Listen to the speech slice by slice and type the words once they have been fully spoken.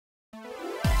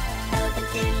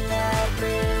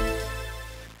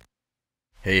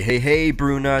Hey,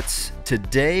 brew nuts!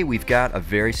 Today we've got a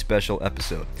very special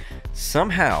episode.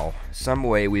 Somehow,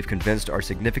 someway, we've convinced our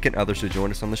significant others to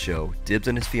join us on the show, Dibs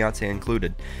and his fiancée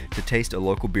included, to taste a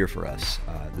local beer for us.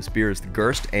 This beer is the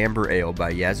Gerst Amber Ale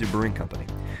by Yazoo Brewing Company.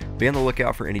 Be on the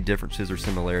lookout for any differences or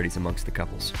similarities amongst the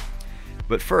couples.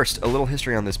 But first, a little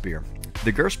history on this beer.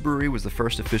 The Gerst Brewery was the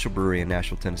first official brewery in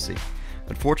Nashville, Tennessee.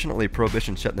 Unfortunately,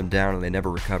 Prohibition shut them down and they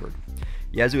never recovered.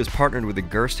 Yazoo has partnered with the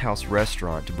Gerst House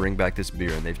restaurant to bring back this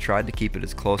beer, and they've tried to keep it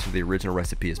as close to the original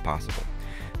recipe as possible.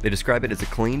 They describe it as a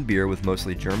clean beer with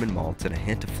mostly German malts and a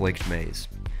hint of flaked maize.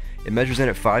 It measures in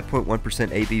at 5.1%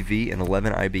 ABV and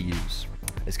 11 IBUs.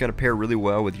 It's going to pair really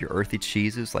well with your earthy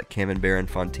cheeses like Camembert and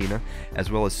Fontina,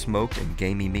 as well as smoked and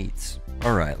gamey meats.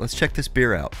 Alright, let's check this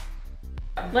beer out.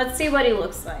 Let's see what he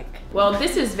looks like. Well,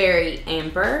 this is very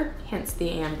amber, hence the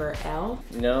amber L.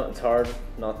 You know, it's hard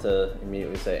not to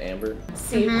immediately say amber.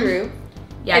 See through.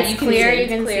 Yeah, It's you can clear, see you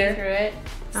it's can clear. see through it.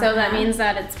 So that means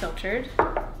that it's filtered,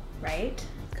 right?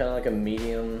 It's kind of like a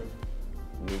medium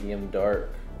dark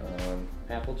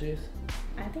apple juice.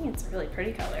 I think it's a really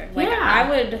pretty color.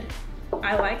 Yeah.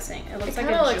 I like seeing it. It looks like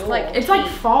kinda a looks jewel. like it's like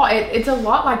fall. It's a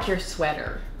lot like your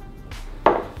sweater.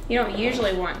 You don't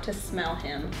usually want to smell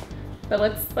him, but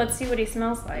let's see what he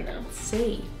smells like. Let's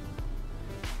see.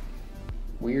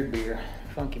 Weird beer.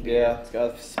 Funky beer. Yeah, it's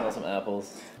got to smell some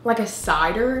apples. Like a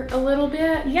cider a little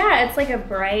bit. Yeah, it's like a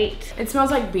bright It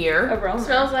smells like beer. aroma. It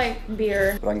smells like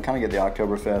beer. But I can kind of get the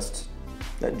Oktoberfest,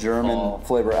 that German Oh.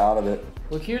 flavor out of it.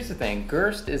 Look, here's the thing.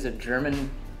 Gerst is a German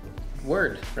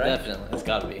word, right? Definitely, it's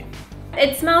got to be.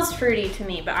 It smells fruity to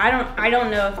me, but I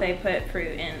don't know if they put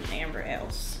fruit in amber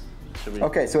ales. Should we?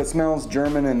 Okay, so it smells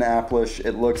German and applish.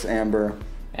 It looks amber.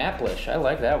 Applish. I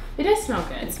like that. It does smell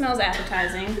It good. smells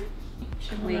appetizing.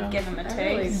 Should we give him a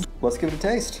taste? Let's give it a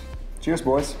taste. Cheers,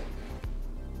 boys.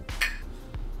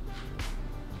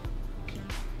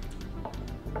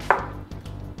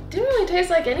 Didn't really taste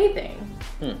like anything.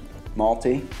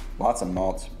 Malty, lots of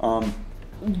malts.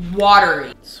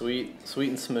 Watery. Sweet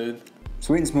and smooth.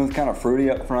 Sweet and smooth, kind of fruity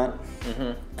up front.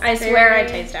 I swear I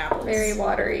taste apples. Very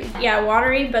watery. Yeah,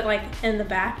 watery, but like in the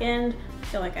back end, I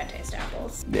feel like I taste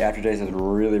apples. The aftertaste is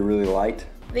really, really light.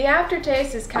 The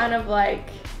aftertaste is kind of like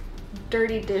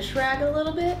dirty dish rag a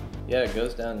little bit. Yeah, it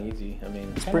goes down easy. I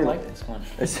mean, It's I pretty like this one.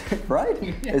 It's right.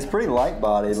 It's pretty light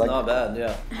bodied. it's Like not bad,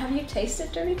 yeah. Have you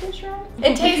tasted dirty dish rag?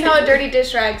 It tastes how a dirty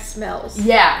dish rag smells.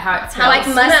 Yeah, how it smells. Like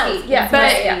musky. Smells. Yeah,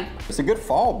 But- yeah. it's a good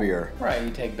fall beer. Right,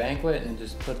 you take Banquet and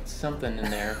just put something in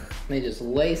there. They just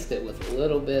laced it with a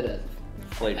little bit of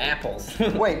Flavor. apples.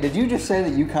 Wait, did you just say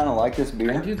that you kind of like this I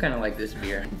beer? do kind of like this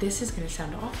beer. This is gonna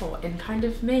sound awful and kind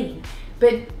of mean,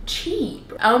 but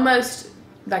cheap. Almost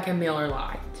like a Miller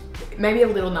Lite. Maybe a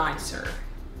little nicer.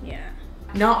 Yeah.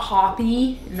 Not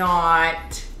hoppy, not.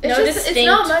 It's No just, it's distinct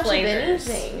not much flavors.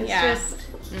 of anything. It's Yeah. just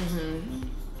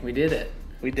We did it.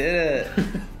 We did it.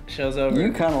 Show's over.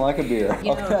 You kind of like a beer.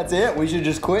 You Okay, know- that's it. We should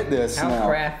just quit this How now.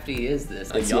 crafty is this?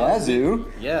 It's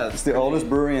Yazoo. Yeah, It's the oldest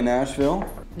brewery in Nashville.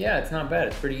 Yeah, it's not bad.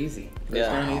 It's pretty easy. Yeah.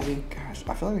 It's not easy. Gosh,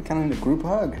 I feel like we kind of need a group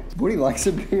hug. Woody likes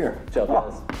a beer. Good job,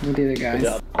 guys. We did it, guys.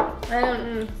 Good job. I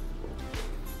don't.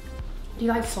 Do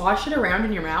you like slosh it around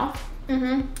in your mouth?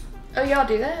 Oh, y'all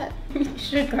do that? You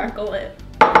should gargle it.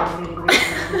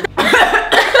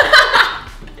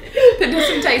 That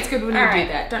doesn't taste good when you Alright.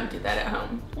 do that. Don't do that at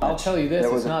home. I'll tell you this, That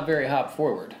it's was a- not very hop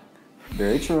forward.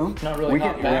 Very true. Not really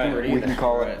hop backward We can either.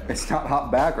 call it. It's not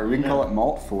hop backward. We can call it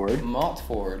malt forward. Malt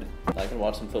forward. I can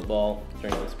watch some football,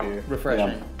 drink this beer. Refreshing.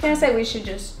 Yeah. I'm gonna say we should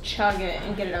just chug it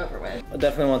and get it over with. I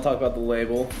definitely want to talk about the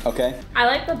label. Okay, I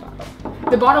like the bottle.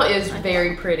 The bottle is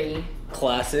very pretty.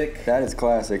 Classic. that is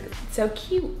classic. So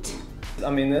cute. I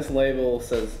mean, this label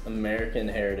says American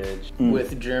heritage.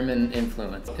 With German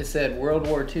influence. It said World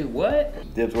War II.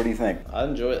 What? Dibs, what do you think? I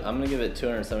enjoy it. I'm gonna give it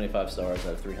 275 stars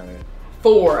out of 300.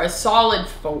 4, a solid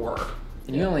 4.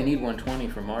 And you only need 120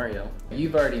 for Mario.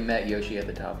 You've already met Yoshi at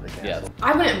the top of the Yeah. castle.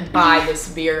 I wouldn't buy this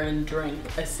beer and drink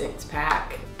a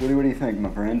 6-pack. Woody, what do you think, my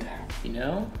friend? You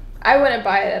know? I wouldn't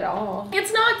buy it at all.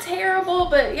 It's not terrible,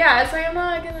 but yeah, it's like I'm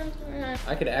not gonna.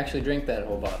 I could actually drink that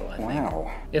whole bottle, I think.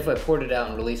 Wow. If I poured it out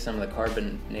and released some of the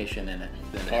carbonation in it.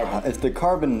 It's the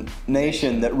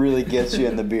carbonation that really gets you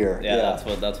in the beer. Yeah, that's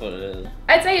what it is.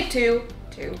 I'd say a 2.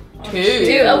 2. 2.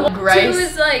 Two. Grace 2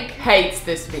 is like hates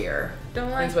this beer.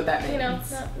 don't like. That's what that You know,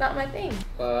 means. not my thing.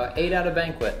 8 out of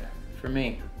Banquet for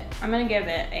me. I'm gonna give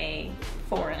it a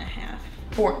 4.5.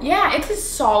 4. Yeah, it's a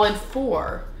solid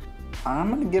 4. I'm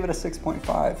gonna give it a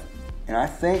 6.5, and I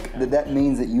think that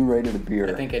means that you rated the beer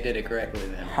I think I did it correctly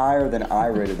then. higher than I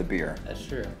rated the beer. That's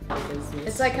true.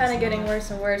 It's like kind of getting worse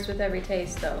and worse with every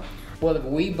taste, though. Well,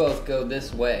 we both go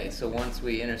this way, so once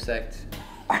we intersect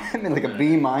I mean like a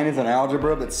B- in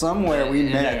algebra, but somewhere we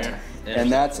met,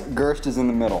 and that's Gerst is in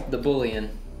the middle. The Boolean.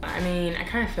 I mean, I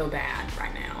kind of feel bad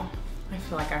right now. I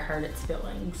feel like I hurt its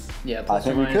feelings. Yeah, plus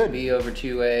think or we minus could. B over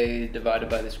 2A divided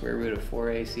by the square root of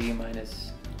 4AC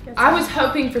minus... I was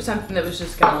hoping for something that was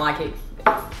just gonna like it,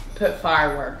 put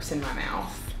fireworks in my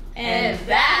mouth. And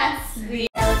that's the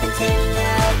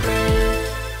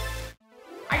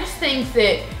I just think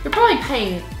that you're probably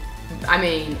paying, I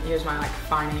mean, here's my like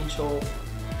financial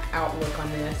outlook on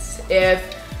this.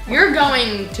 If you're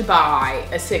going to buy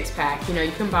a 6-pack, you know,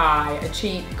 you can buy a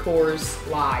cheap Coors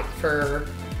Light for,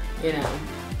 you know,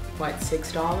 what,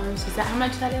 $6? Is that how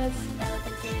much that is?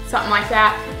 Something like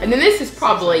that. And then this is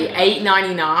probably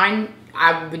 $8.99.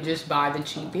 I would just buy the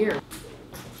cheap beer.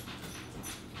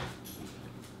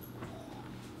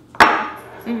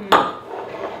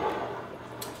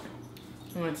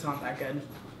 Well, it's not that good.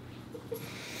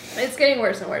 It's getting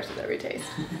worse and worse with every taste.